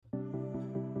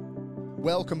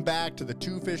Welcome back to the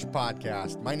Two Fish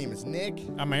Podcast. My name is Nick.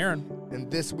 I'm Aaron. And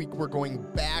this week we're going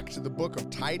back to the book of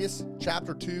Titus,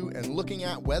 chapter 2, and looking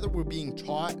at whether we're being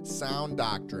taught sound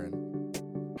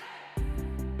doctrine.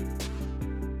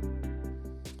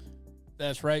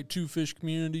 That's right, Two Fish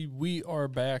community. We are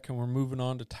back and we're moving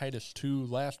on to Titus 2.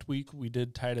 Last week we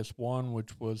did Titus 1,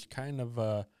 which was kind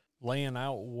of laying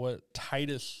out what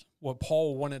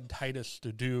Paul wanted Titus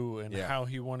to do and how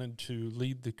he wanted to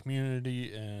lead the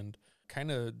community and kind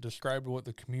of described what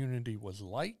the community was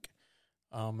like.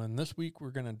 And this week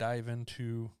we're going to dive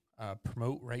into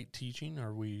promote right teaching.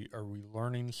 Are we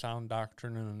learning sound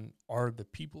doctrine, and are the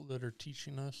people that are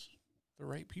teaching us the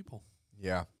right people?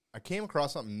 Yeah. I came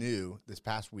across something new this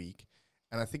past week,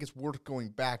 and I think it's worth going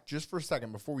back just for a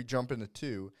second before we jump into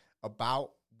 2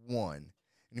 about 1.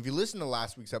 And if you listen to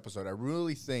last week's episode, I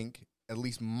really think, at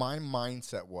least my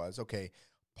mindset was, okay,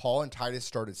 Paul and Titus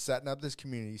started setting up this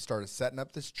community, started setting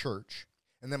up this church,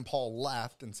 and then Paul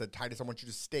left and said, Titus, I want you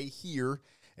to stay here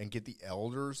and get the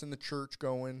elders in the church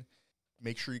going,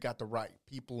 make sure you got the right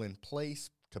people in place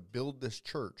to build this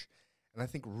church. And I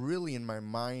think really in my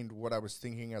mind, what I was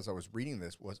thinking as I was reading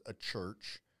this was a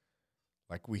church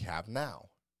like we have now,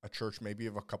 a church maybe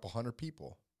of a couple hundred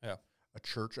people. Yeah. A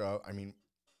church,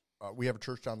 we have a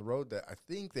church down the road that I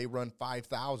think they run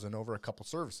 5,000 over a couple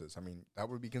services. I mean, that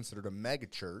would be considered a mega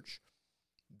church.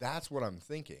 That's what I'm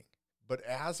thinking. But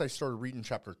as I started reading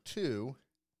chapter 2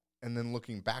 and then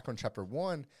looking back on chapter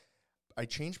 1, I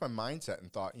changed my mindset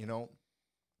and thought,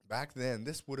 back then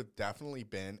this would have definitely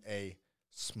been a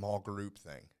small group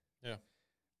thing. Yeah.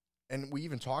 And we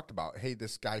even talked about, hey,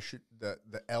 this guy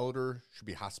the elder should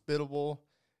be hospitable,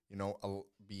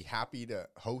 be happy to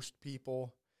host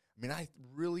people. I mean, I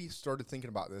really started thinking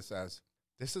about this as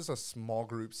this is a small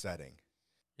group setting.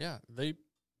 Yeah, they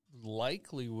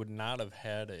likely would not have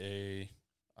had a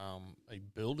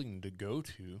building to go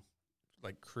to.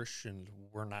 Like, Christians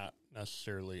were not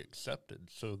necessarily accepted.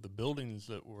 So the buildings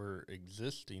that were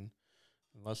existing,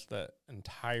 unless that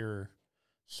entire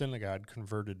synagogue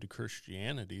converted to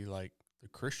Christianity, like, the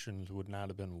Christians would not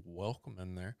have been welcome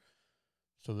in there.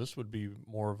 So this would be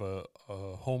more of a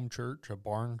home church, a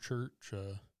barn church,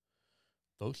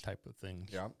 those type of things.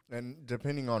 Yeah, and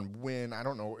depending on when, I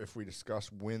don't know if we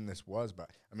discussed when this was, but,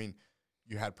 I mean,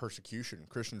 you had persecution.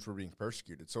 Christians were being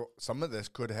persecuted. So some of this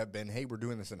could have been, hey, we're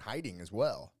doing this in hiding as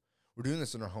well. We're doing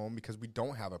this in our home because we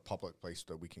don't have a public place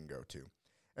that we can go to.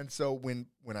 And so when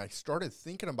I started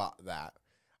thinking about that,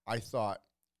 I thought,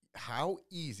 how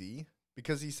easy,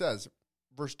 because he says,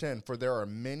 verse 10, for there are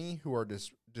many who are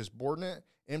disbordinate,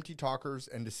 empty talkers,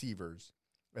 and deceivers,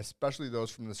 especially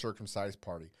those from the circumcised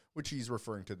party, which he's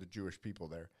referring to the Jewish people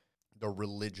there, the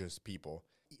religious people.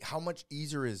 How much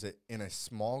easier is it in a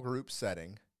small group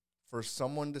setting for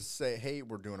someone to say, hey,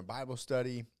 we're doing a Bible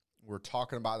study, we're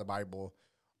talking about the Bible,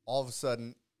 all of a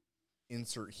sudden,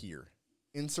 insert here.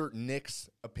 Insert Nick's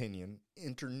opinion,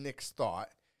 enter Nick's thought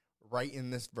right in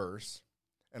this verse,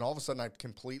 and all of a sudden I've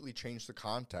completely changed the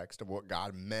context of what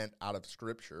God meant out of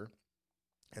Scripture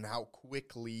and how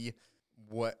quickly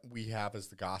what we have as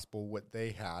the gospel, what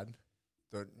they had,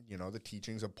 the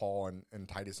teachings of Paul and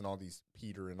Titus and all these,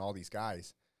 Peter and all these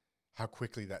guys, how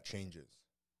quickly that changes.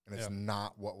 And it's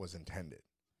not what was intended.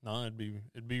 No,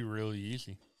 it'd be really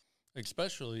easy,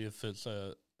 especially if it's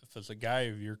a guy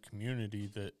of your community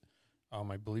that,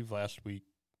 I believe last week,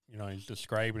 he's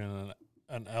describing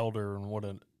an elder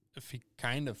and if he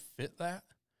kind of fit that,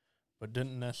 but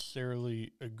didn't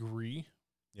necessarily agree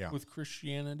with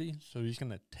Christianity. So he's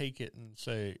going to take it and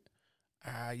say,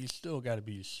 you still got to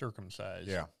be circumcised.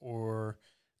 Yeah. Or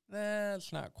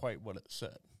that's not quite what it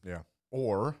said. Yeah.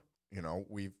 Or,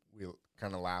 we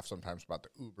kind of laugh sometimes about the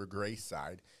uber grace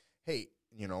side. Hey,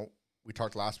 we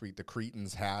talked last week, the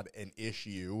Cretans had an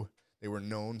issue. They were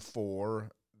known for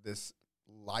this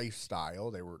lifestyle.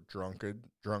 They were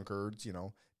drunkards,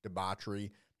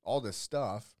 debauchery, all this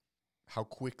stuff. How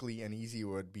quickly and easy it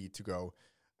would be to go,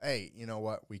 hey, you know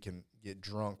what? We can get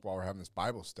drunk while we're having this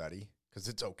Bible study because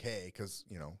it's okay because,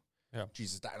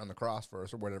 Jesus died on the cross for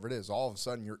us or whatever it is. All of a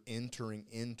sudden, you're entering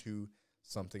into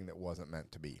something that wasn't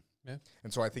meant to be. Yeah.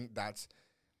 And so I think that's,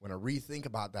 when I rethink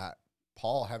about that,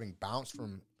 Paul having bounced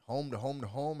from home to home to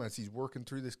home as he's working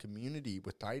through this community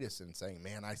with Titus and saying,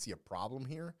 man, I see a problem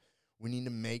here. We need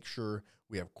to make sure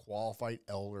we have qualified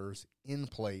elders in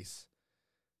place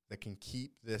that can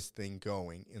keep this thing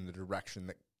going in the direction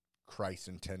that Christ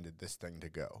intended this thing to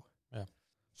go. Yeah.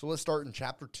 So let's start in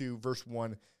chapter 2, verse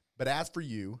 1. But as for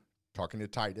you, talking to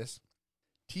Titus,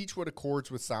 teach what accords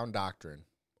with sound doctrine.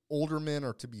 Older men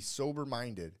are to be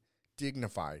sober-minded,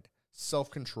 dignified,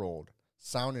 self-controlled,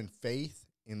 sound in faith,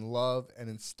 in love, and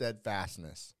in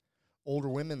steadfastness. Older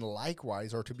women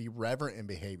likewise are to be reverent in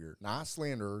behavior, not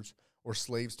slanderers or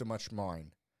slaves to much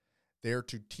wine. They are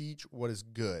to teach what is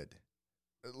good.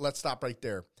 Let's stop right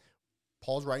there.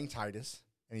 Paul's writing Titus,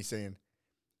 and he's saying,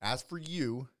 as for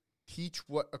you, teach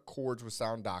what accords with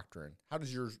sound doctrine. How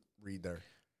does yours read there?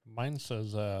 Mine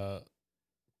says,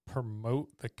 promote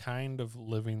the kind of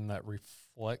living that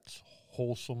reflects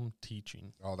wholesome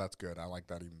teaching. Oh, that's good. I like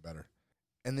that even better.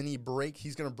 And then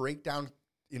he's going to break down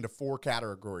into 4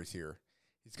 categories here.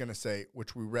 He's going to say,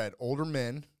 which we read, older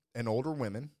men and older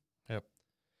women. Yep.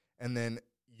 And then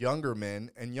younger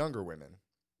men and younger women.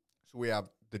 So we have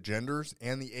the genders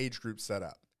and the age group set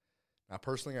up. Now,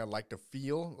 personally, I'd like to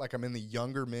feel like I'm in the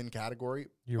younger men category.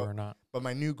 You are not. But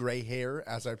my new gray hair,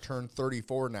 as I've turned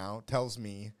 34 now, tells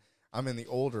me I'm in the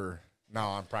older. No,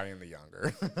 I'm probably in the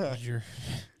younger.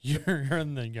 You're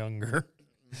in the younger.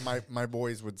 My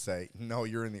boys would say, no,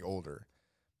 you're in the older.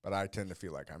 But I tend to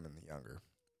feel like I'm in the younger.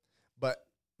 But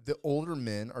the older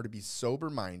men are to be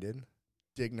sober-minded,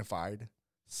 dignified,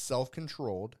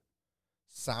 self-controlled,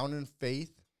 sound in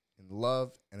faith, in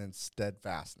love, and in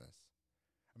steadfastness.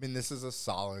 I mean, this is a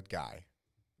solid guy.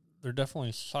 They're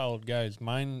definitely solid guys.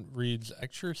 Mine reads,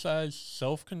 exercise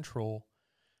self-control,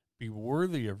 be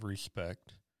worthy of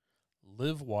respect,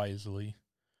 live wisely,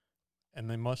 and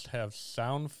they must have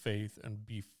sound faith and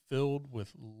be filled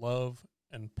with love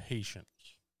and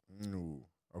patience. Ooh,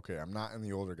 okay, I'm not in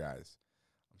the older guys.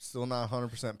 I'm still not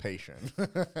 100% patient.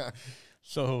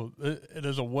 So it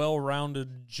is a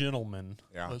well-rounded gentleman.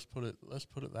 Yeah. Let's put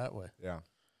it that way. Yeah.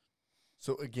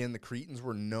 So again, the Cretans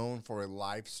were known for a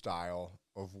lifestyle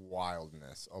of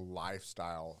wildness, a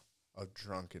lifestyle of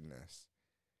drunkenness.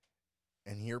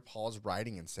 And here Paul's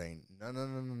writing and saying,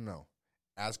 no.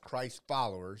 As Christ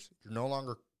followers, you're no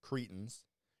longer Cretans,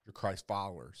 you're Christ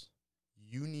followers.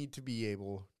 You need to be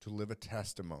able to live a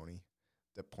testimony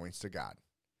that points to God.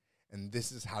 And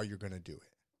this is how you're going to do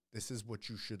it. This is what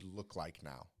you should look like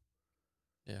now.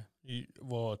 Yeah.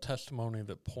 A testimony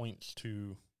that points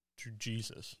to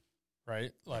Jesus,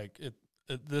 right? Like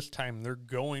at this time, they're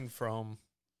going from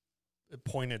it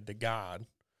pointed to God,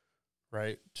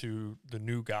 right, to the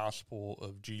new gospel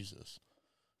of Jesus.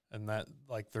 And that,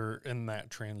 like, they're in that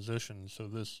transition. So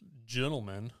this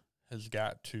gentleman has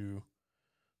got to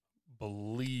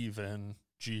believe in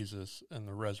Jesus and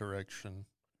the resurrection,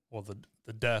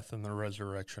 the death and the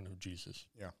resurrection of Jesus.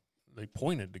 Yeah. They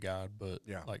pointed to God, but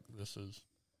yeah, like this is.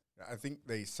 I think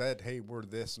they said, hey, we're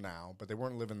this now, but they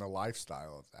weren't living the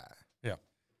lifestyle of that. Yeah.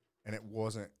 And it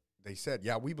wasn't, they said,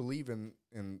 yeah, we believe in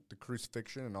the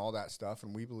crucifixion and all that stuff,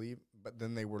 and we believe, but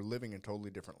then they were living a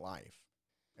totally different life.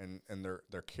 And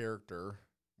their character,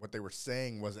 what they were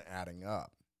saying wasn't adding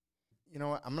up. You know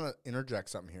what? I'm going to interject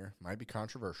something here. Might be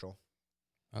controversial.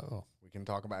 Uh-oh. We can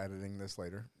talk about editing this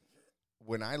later.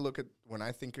 When I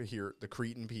think of here, the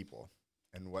Cretan people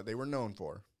and what they were known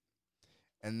for,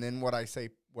 and then what I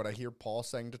hear Paul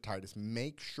saying to Titus,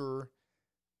 make sure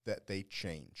that they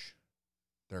change.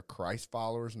 They're Christ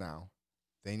followers now.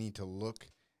 They need to look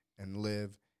and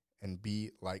live and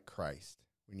be like Christ.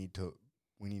 We need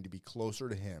to be closer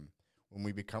to him. When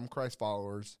we become Christ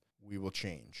followers, we will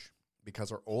change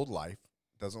because our old life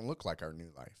doesn't look like our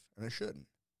new life, and it shouldn't.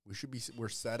 We're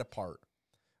set apart,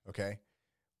 okay?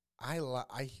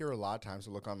 I hear a lot of times,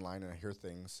 I look online and I hear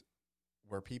things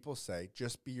where people say,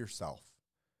 just be yourself.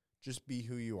 Just be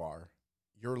who you are.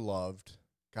 You're loved.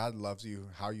 God loves you,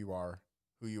 how you are,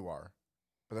 who you are.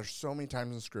 But there's so many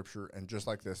times in Scripture, and just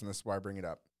like this, and this is why I bring it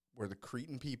up, where the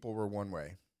Cretan people were one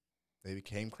way. They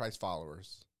became Christ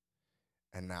followers.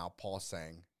 And now Paul's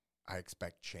saying, I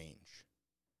expect change.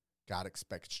 God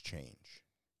expects change.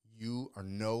 You are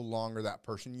no longer that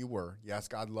person you were. Yes,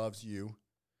 God loves you,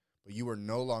 but you are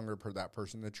no longer that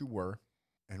person that you were.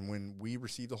 And when we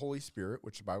receive the Holy Spirit,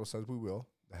 which the Bible says we will,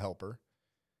 the helper,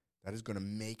 that is going to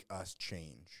make us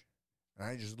change. And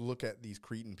I just look at these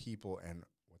Cretan people and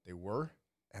what they were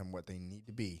and what they need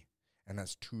to be. And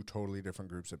that's 2 totally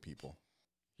different groups of people.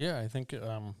 Yeah, I think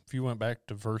if you went back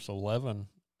to verse 11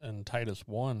 in Titus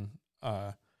 1,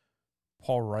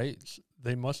 Paul writes,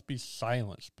 they must be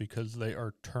silenced because they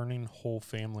are turning whole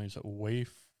families away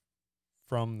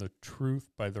from the truth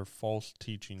by their false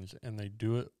teachings, and they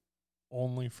do it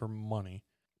only for money.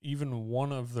 Even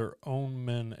one of their own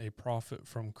men, a prophet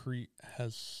from Crete,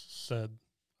 has said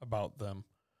about them,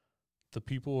 the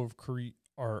people of Crete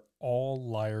are all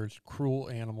liars, cruel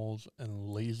animals, and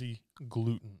lazy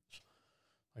gluttons.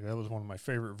 Like, that was one of my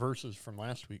favorite verses from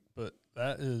last week, but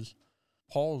that is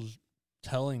Paul's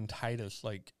telling Titus,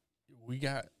 like,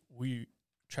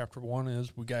 chapter 1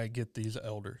 is we got to get these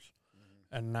elders.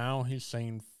 Mm-hmm. And now he's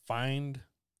saying, find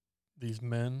these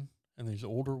men and these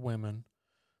older women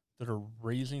that are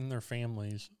raising their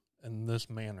families in this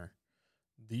manner.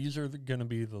 These are going to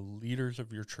be the leaders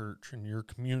of your church and your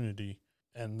community,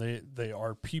 and they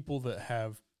are people that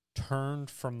have turned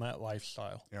from that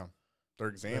lifestyle. Yeah, they're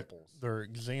examples. They're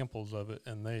examples of it,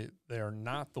 and they are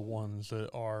not the ones that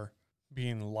are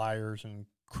being liars and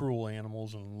cruel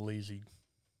animals and lazy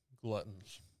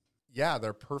gluttons. Yeah,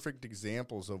 they're perfect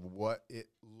examples of what it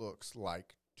looks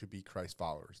like to be Christ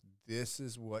followers. This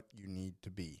is what you need to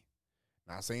be.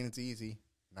 Not saying it's easy.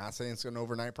 Not saying it's an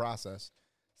overnight process.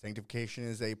 Sanctification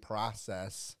is a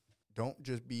process. Don't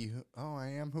just be, I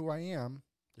am who I am.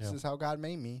 This is how God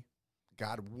made me.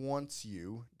 God wants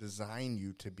you, designed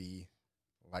you to be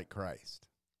like Christ,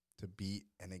 to be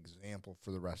an example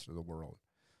for the rest of the world.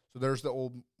 So there's the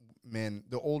old men.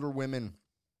 The older women,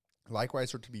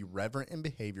 likewise, are to be reverent in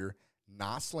behavior,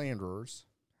 not slanderers.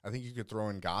 I think you could throw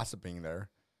in gossiping there,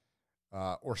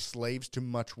 or slaves to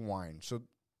much wine. So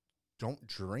don't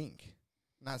drink.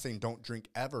 I'm not saying don't drink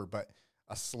ever, but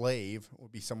a slave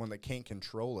would be someone that can't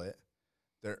control it.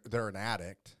 They're an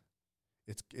addict.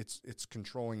 It's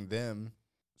controlling them,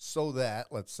 so that,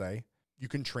 let's say, you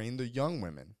can train the young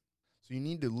women. So you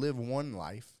need to live one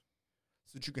life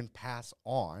so that you can pass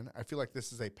on. I feel like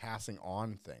this is a passing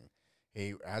on thing.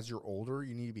 Hey, as you're older,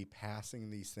 you need to be passing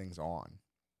these things on.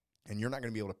 And you're not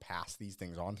going to be able to pass these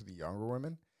things on to the younger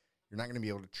women. You're not going to be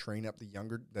able to train up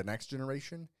the next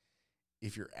generation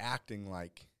if you're acting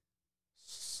like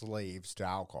slaves to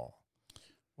alcohol.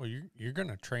 Well, you're going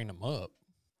to train them up.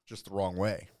 Just the wrong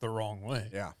way. The wrong way.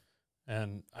 Yeah.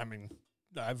 And, I mean,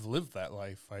 I've lived that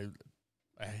life.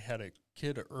 I had a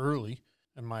kid early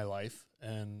in my life,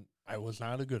 and I was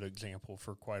not a good example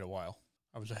for quite a while.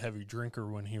 I was a heavy drinker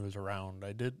when he was around.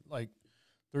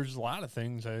 There's a lot of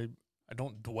things I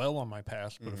don't dwell on my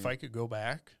past, but if I could go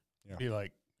back, be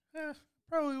like,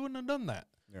 probably wouldn't have done that.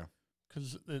 Yeah.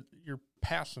 Because you're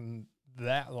passing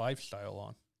that lifestyle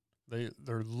on.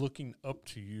 They're looking up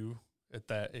to you at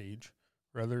that age,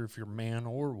 whether if you're man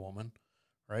or woman,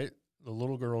 right? The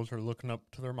little girls are looking up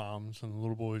to their moms, and the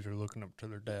little boys are looking up to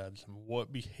their dads. And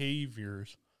what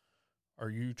behaviors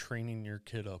are you training your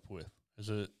kid up with? Is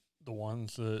it the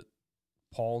ones that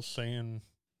Paul's saying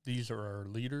these are our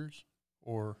leaders,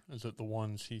 or is it the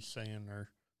ones he's saying are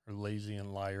lazy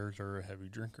and liars or a heavy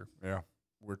drinker? Yeah,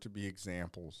 we're to be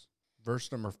examples.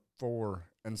 Verse number 4,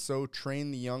 and so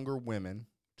train the younger women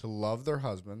to love their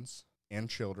husbands and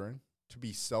children, to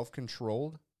be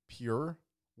self-controlled, pure,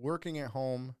 working at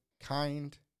home,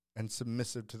 kind, and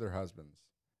submissive to their husbands,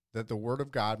 that the word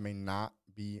of God may not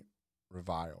be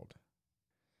reviled.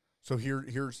 So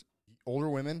here's older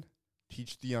women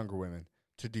teach the younger women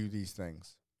to do these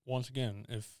things. Once again,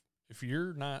 if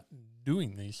you're not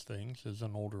doing these things as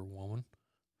an older woman,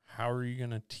 how are you going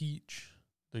to teach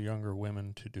the younger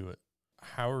women to do it?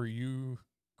 How are you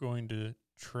going to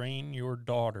train your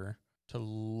daughter to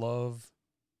love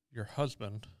your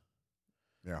husband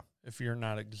if you're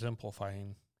not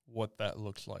exemplifying what that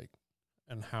looks like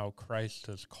and how Christ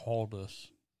has called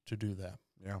us to do that?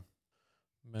 Yeah.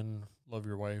 Men, love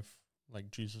your wife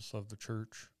like Jesus loved the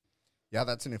church. Yeah,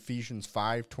 that's in Ephesians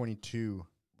 5:22.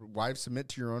 Wives, submit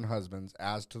to your own husbands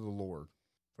as to the Lord.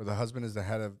 For the husband is the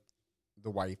head of the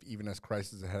wife, even as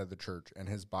Christ is the head of the church and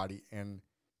his body, and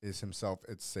is himself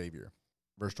its Savior.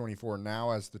 Verse 24,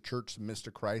 now as the church submits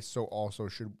to Christ, so also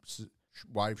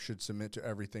wives should submit to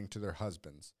everything to their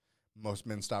husbands. Most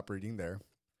men stop reading there.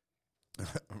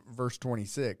 Verse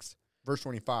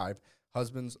 25,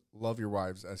 husbands, love your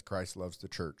wives as Christ loves the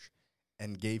church,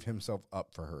 and gave himself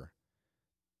up for her,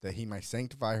 that he might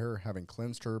sanctify her, having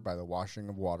cleansed her by the washing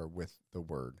of water with the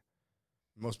word.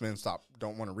 Most men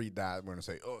don't want to read that. We're going to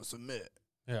say, submit.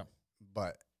 Yeah.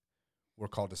 But we're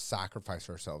called to sacrifice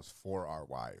ourselves for our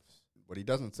wives. What he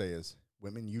doesn't say is,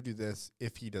 women, you do this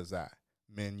if he does that.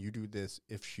 Men, you do this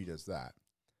if she does that.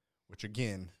 Which,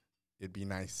 again, it'd be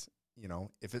nice,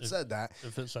 if it said that.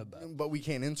 If it said that. But we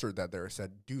can't insert that there. It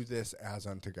said, do this as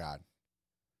unto God.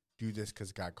 Do this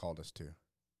because God called us to.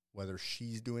 Whether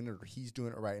she's doing it or he's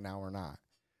doing it right now or not.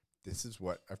 This is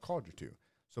what I've called you to.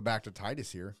 So back to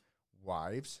Titus here.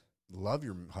 Wives, love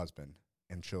your husband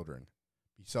and children.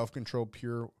 Be self-controlled,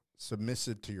 pure,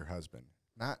 submissive to your husband.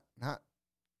 Not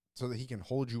so that he can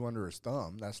hold you under his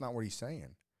thumb. That's not what he's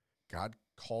saying. God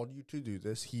called you to do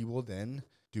this. He will then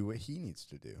do what he needs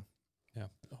to do. Yeah.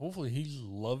 Hopefully he's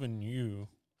loving you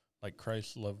like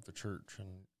Christ loved the church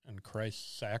and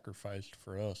Christ sacrificed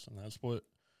for us. And that's what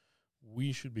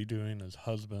we should be doing as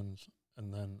husbands.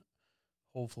 And then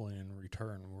hopefully in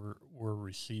return, we're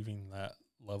receiving that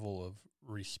level of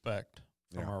respect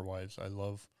from our wives.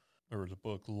 There was a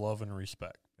book, Love and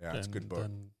Respect. Yeah, it's a good book.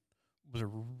 And it was a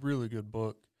really good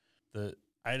book that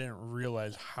I I didn't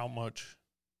realize how much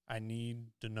I need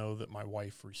to know that my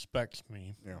wife respects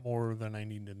me more than I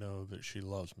need to know that she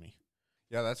loves me.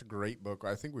 Yeah, that's a great book.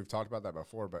 I think we've talked about that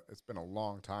before, but it's been a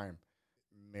long time.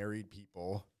 Married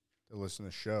people that listen to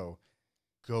the show,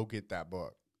 go get that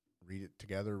book. Read it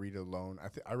together, read it alone.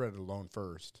 I read it alone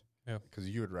first because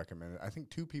you would recommend it. I think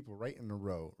 2 people right in a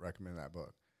row recommended that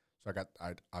book. So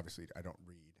obviously I don't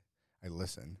read. I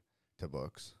listen to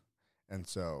books. And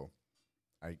so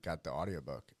I got the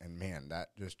audiobook, and man, that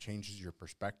just changes your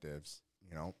perspectives.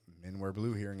 You know, men wear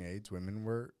blue hearing aids, women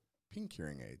wear pink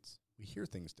hearing aids. We hear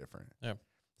things different. Yeah.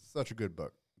 Such a good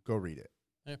book. Go read it.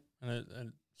 Yeah. And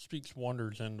it speaks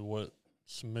wonders into what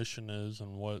submission is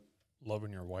and what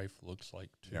loving your wife looks like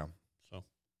too. Yeah. So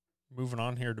moving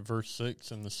on here to verse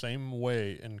 6, in the same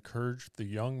way, encourage the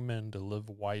young men to live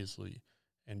wisely,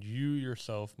 and you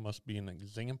yourself must be an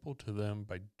example to them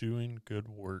by doing good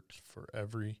works for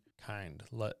every kind.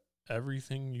 Let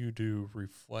everything you do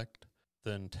reflect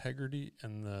the integrity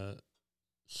and the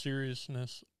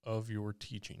seriousness of your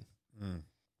teaching.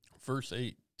 Verse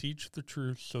 8, teach the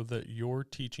truth so that your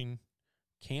teaching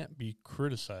can't be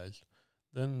criticized.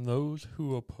 Then those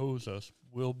who oppose us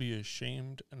will be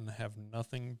ashamed and have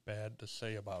nothing bad to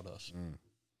say about us.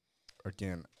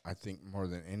 Again, I think more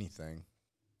than anything,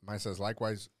 mine says,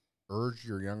 likewise, urge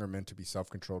your younger men to be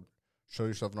self-controlled. Show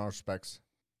yourself in all respects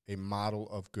a model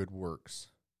of good works.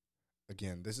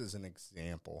 Again, this is an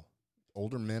example.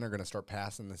 Older men are going to start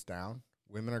passing this down.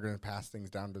 Women are going to pass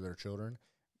things down to their children.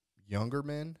 Younger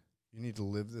men, you need to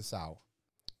live this out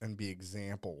and be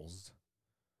examples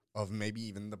of maybe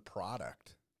even the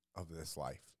product of this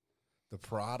life, the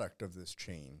product of this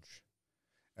change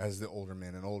as the older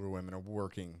men and older women are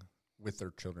working with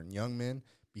their children. Young men,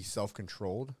 be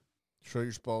self-controlled. Show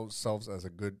yourselves as a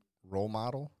good role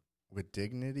model with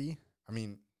dignity. I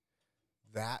mean,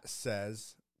 that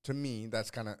says, to me,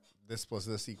 that's kind of this plus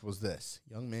this equals this.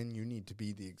 Young men, you need to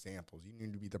be the examples. You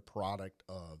need to be the product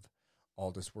of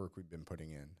all this work we've been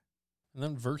putting in. And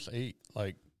then verse 8,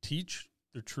 like, teach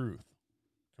the truth.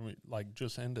 Can we, like,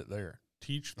 just end it there?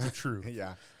 Teach the truth.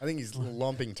 Yeah. I think he's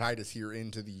lumping Titus here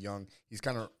into the young. He's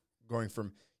kind of going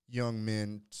from young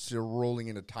men to rolling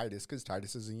into Titus because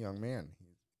Titus is a young man.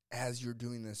 As you're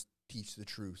doing this, teach the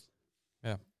truth.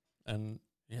 Yeah. And,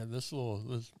 yeah, this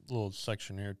little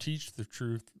section here, teach the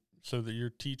truth so that your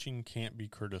teaching can't be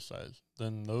criticized.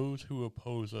 Then those who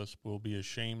oppose us will be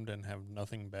ashamed and have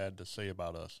nothing bad to say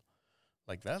about us.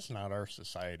 Like, that's not our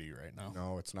society right now.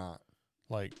 No, it's not.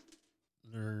 Like,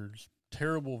 there's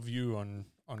terrible view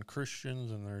on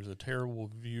Christians, and there's a terrible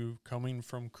view coming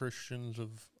from Christians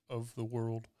of the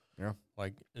world. Yeah.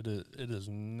 Like, it is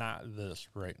not this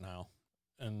right now.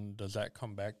 And does that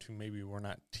come back to maybe we're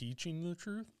not teaching the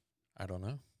truth? I don't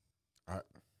know.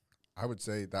 I would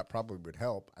say that probably would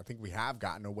help. I think we have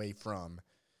gotten away from,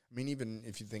 I mean, even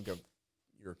if you think of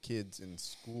your kids in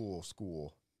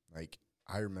school, like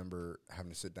I remember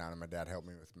having to sit down and my dad helped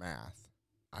me with math.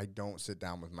 I don't sit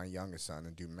down with my youngest son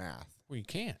and do math. Well, you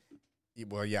can't.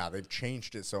 Well, yeah, they've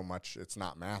changed it so much. It's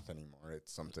not math anymore.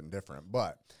 It's something different.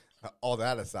 But all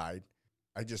that aside,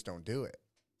 I just don't do it.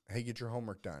 Hey, get your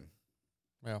homework done.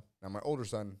 Yeah. Now, my older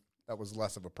son, that was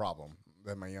less of a problem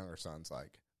than my younger son's,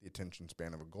 like the attention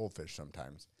span of a goldfish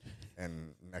sometimes.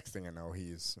 And next thing I know,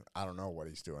 I don't know what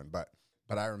he's doing. But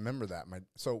I remember that.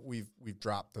 So we've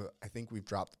dropped we've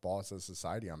dropped the ball as a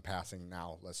society on passing.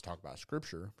 Now let's talk about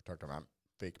Scripture. We talked about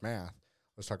fake math.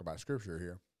 Let's talk about Scripture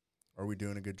here. Are we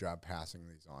doing a good job passing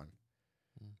these on?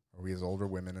 Are we as older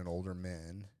women and older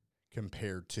men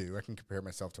compared to, I can compare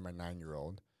myself to my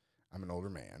 9-year-old. I'm an older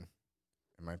man.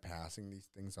 Am I passing these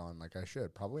things on like I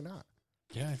should? Probably not.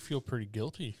 Yeah, I feel pretty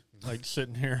guilty, like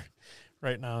sitting here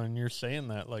right now, and you're saying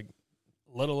that, like,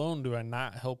 let alone do I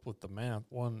not help with the math.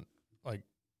 One, like,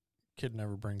 kid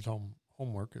never brings home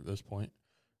homework at this point.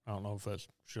 I don't know if that's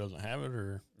she doesn't have it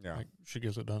or like, she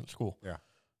gets it done at school. Yeah.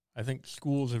 I think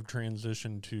schools have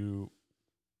transitioned to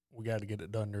we got to get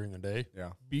it done during the day.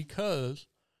 Yeah. Because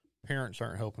parents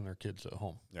aren't helping their kids at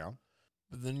home. Yeah.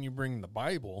 But then you bring the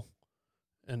Bible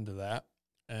into that,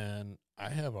 and I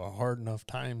have a hard enough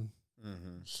time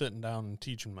sitting down and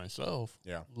teaching myself,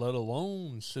 let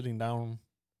alone sitting down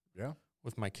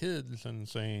with my kids and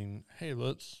saying, hey,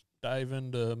 let's dive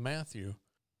into Matthew.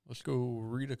 Let's go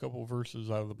read a couple verses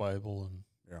out of the Bible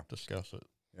and discuss it.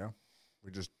 Yeah.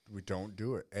 We don't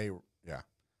do it.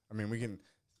 I mean,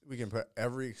 we can put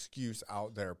every excuse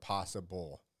out there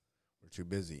possible. We're too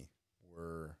busy.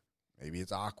 Maybe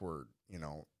it's awkward,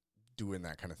 doing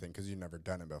that kind of thing because you've never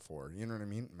done it before. You know what I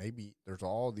mean? Maybe there's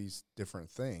all these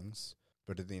different things,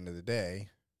 but at the end of the day,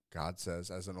 God says,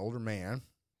 as an older man,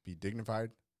 be dignified,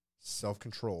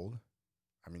 self-controlled.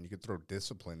 I mean, you could throw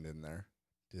disciplined in there.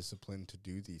 Discipline to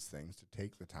do these things, to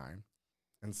take the time.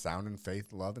 And sound in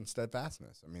faith, love, and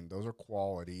steadfastness. I mean, those are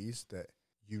qualities that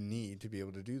you need to be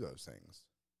able to do those things.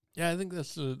 Yeah, I think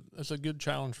that's a good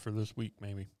challenge for this week,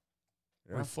 maybe.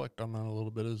 Yeah. Reflect on that a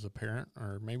little bit as a parent,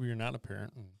 or maybe you're not a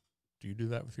parent, and do you do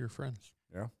that with your friends?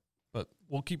 Yeah. But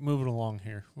we'll keep moving along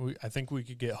here. I think we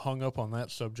could get hung up on that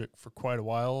subject for quite a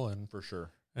while. And for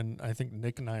sure. And I think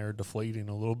Nick and I are deflating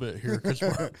a little bit here because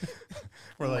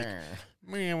we're like,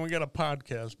 man, we got a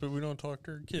podcast, but we don't talk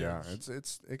to our kids.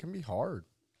 Yeah, it can be hard.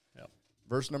 Yeah.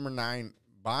 Verse number 9,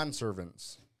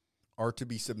 bondservants are to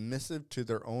be submissive to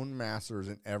their own masters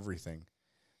in everything.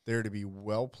 They are to be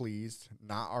well-pleased,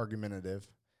 not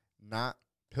argumentative, not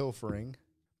pilfering,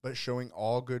 but showing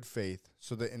all good faith,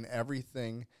 so that in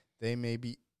everything they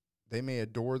may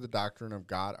adore the doctrine of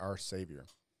God our Savior.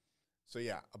 So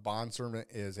yeah, a bondservant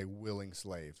is a willing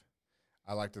slave.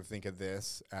 I like to think of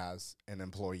this as an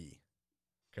employee.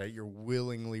 Okay, you're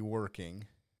willingly working.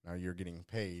 Now you're getting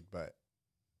paid, but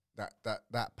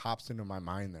that pops into my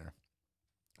mind there.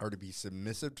 Are to be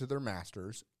submissive to their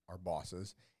masters, our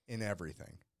bosses, in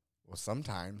everything. Well,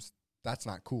 sometimes that's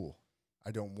not cool.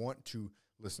 I don't want to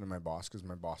listen to my boss because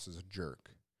my boss is a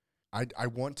jerk. I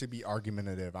want to be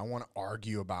argumentative. I want to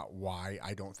argue about why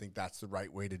I don't think that's the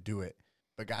right way to do it.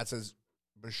 But God says,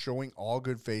 but showing all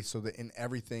good faith so that in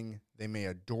everything they may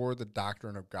adore the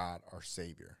doctrine of God, our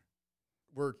Savior.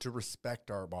 We're to respect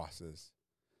our bosses.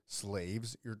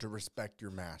 Slaves, you're to respect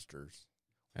your masters.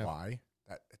 Yep. Why?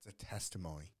 It's a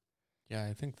testimony. Yeah,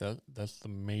 I think that's the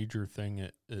major thing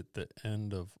at the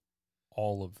end of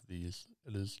all of these.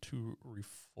 It is to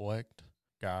reflect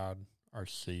God, our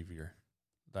Savior.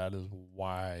 That is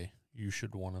why you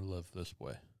should want to live this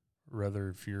way. Whether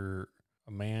if you're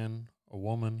a man, a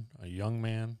woman, a young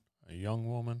man, a young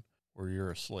woman, or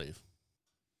you're a slave.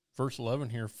 Verse 11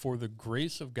 here, for the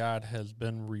grace of God has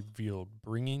been revealed,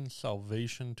 bringing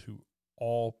salvation to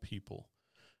all people.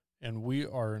 And we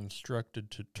are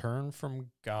instructed to turn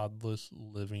from godless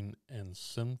living and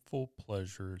sinful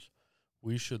pleasures.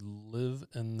 We should live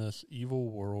in this evil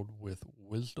world with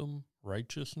wisdom,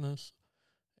 righteousness,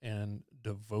 and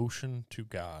devotion to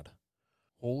God.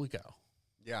 Holy cow.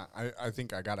 Yeah, I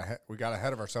think we got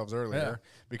ahead of ourselves earlier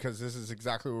because this is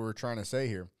exactly what we're trying to say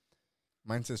here.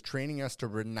 Mine says, training us to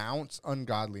renounce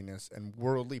ungodliness and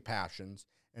worldly passions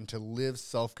and to live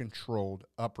self-controlled,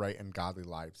 upright, and godly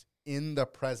lives in the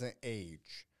present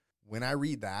age. When I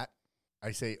read that,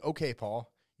 I say, okay,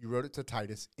 Paul, you wrote it to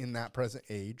Titus in that present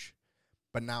age,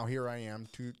 but now here I am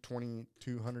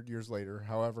 2,200 years later,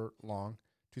 however long,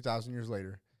 2,000 years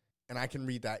later, and I can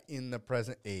read that in the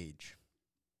present age.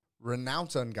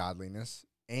 Renounce ungodliness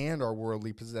and our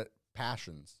worldly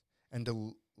passions and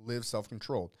to live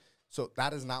self-controlled. So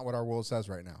that is not what our world says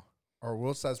right now. Our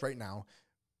world says right now,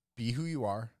 be who you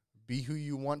are, be who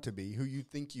you want to be, who you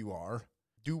think you are,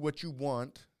 do what you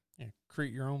want. Yeah,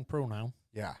 create your own pronoun.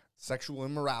 Yeah, sexual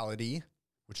immorality,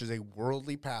 which is a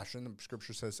worldly passion. The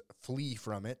scripture says flee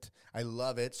from it. I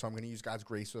love it, so I'm going to use God's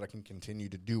grace so that I can continue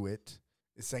to do it.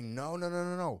 It's saying,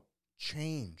 no.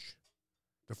 Change.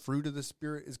 The fruit of the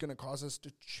Spirit is going to cause us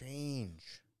to change.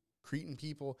 Cretan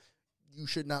people, you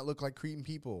should not look like Cretan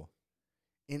people.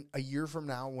 In a year from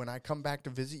now, when I come back to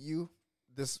visit you,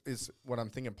 this is what I'm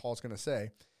thinking Paul's going to say.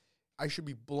 I should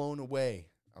be blown away.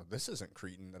 Oh, this isn't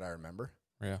Cretan that I remember.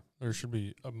 Yeah, there should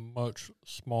be a much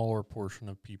smaller portion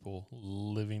of people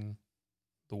living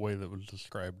the way that was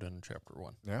described in chapter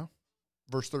 1. Yeah.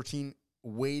 Verse 13,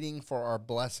 waiting for our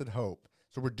blessed hope.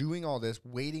 So we're doing all this,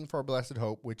 waiting for our blessed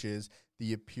hope, which is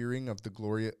the appearing of the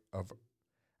glory of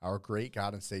our great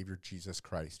God and Savior, Jesus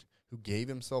Christ, who gave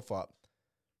himself up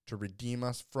to redeem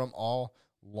us from all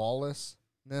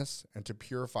lawlessness and to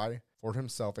purify for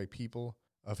himself a people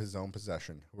of his own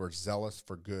possession who are zealous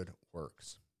for good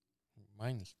works.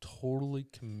 Mine is totally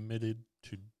committed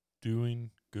to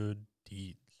doing good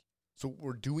deeds. So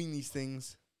we're doing these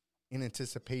things in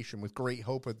anticipation with great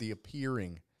hope of the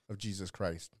appearing of Jesus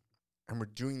Christ. And we're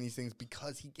doing these things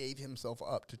because he gave himself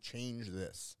up to change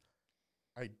this.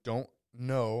 I don't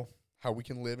know how we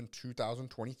can live in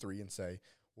 2023 and say,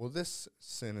 well, this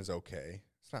sin is okay.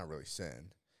 It's not really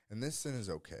sin. And this sin is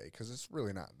okay because it's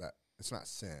really not that. It's not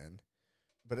sin.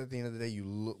 But at the end of the day,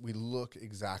 we look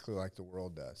exactly like the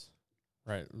world does.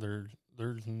 Right.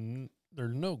 There's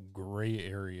no gray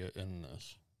area in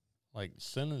this. Like,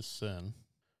 sin is sin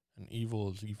and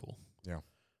evil is evil. Yeah.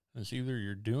 And it's either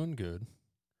you're doing good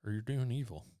or you're doing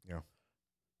evil. Yeah.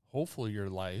 Hopefully your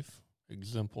life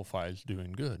exemplifies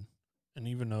doing good. And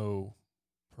even though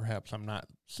perhaps I'm not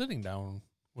sitting down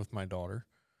with my daughter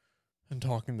and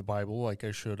talking the Bible like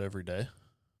I should every day,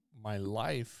 my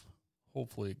life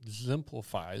hopefully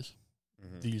exemplifies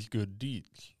these good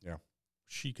deeds. Yeah.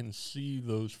 She can see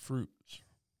those fruits.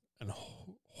 And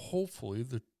hopefully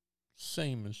the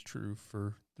same is true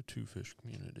for the two fish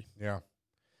community. Yeah.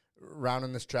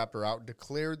 Rounding this chapter out,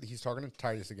 he's talking to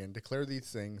Titus again, declare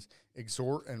these things,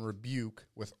 exhort and rebuke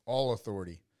with all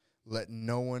authority. Let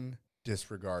no one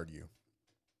disregard you.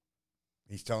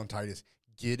 He's telling Titus,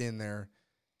 get in there,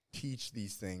 teach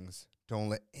these things. Don't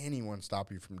let anyone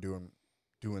stop you from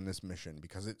doing this mission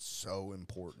because it's so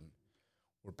important.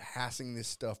 We're passing this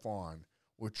stuff on.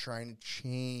 We're trying to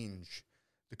change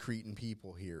the Cretan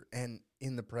people here. And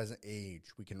in the present age,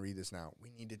 we can read this now,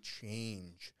 we need to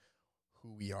change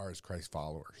who we are as Christ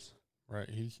followers. Right.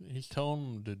 He's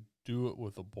telling them to do it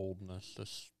with a boldness, to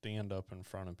stand up in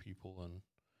front of people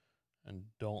and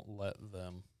don't let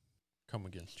them come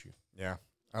against you. Yeah,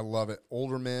 I love it.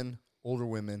 Older men, older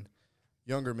women,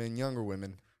 younger men, younger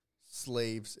women,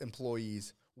 slaves,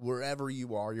 employees, wherever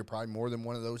you are, you're probably more than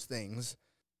one of those things.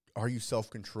 Are you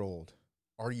self-controlled?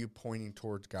 Are you pointing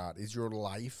towards God? Is your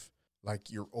life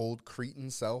like your old Cretan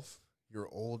self, your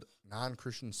old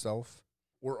non-Christian self?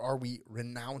 Or are we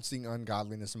renouncing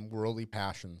ungodliness and worldly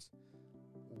passions,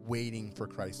 waiting for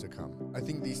Christ to come? I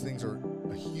think these things are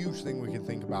a huge thing we can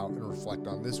think about and reflect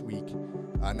on this week.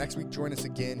 Next week, join us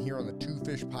again here on the Two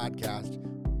Fish Podcast.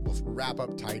 We'll wrap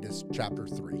up Titus chapter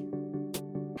 3.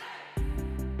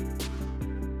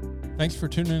 Thanks for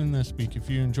tuning in this week. If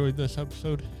you enjoyed this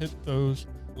episode, hit those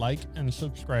like and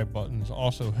subscribe buttons.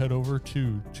 Also, head over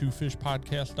to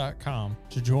twofishpodcast.com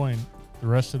to join the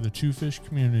rest of the Two Fish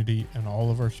community and all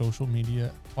of our social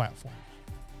media platforms.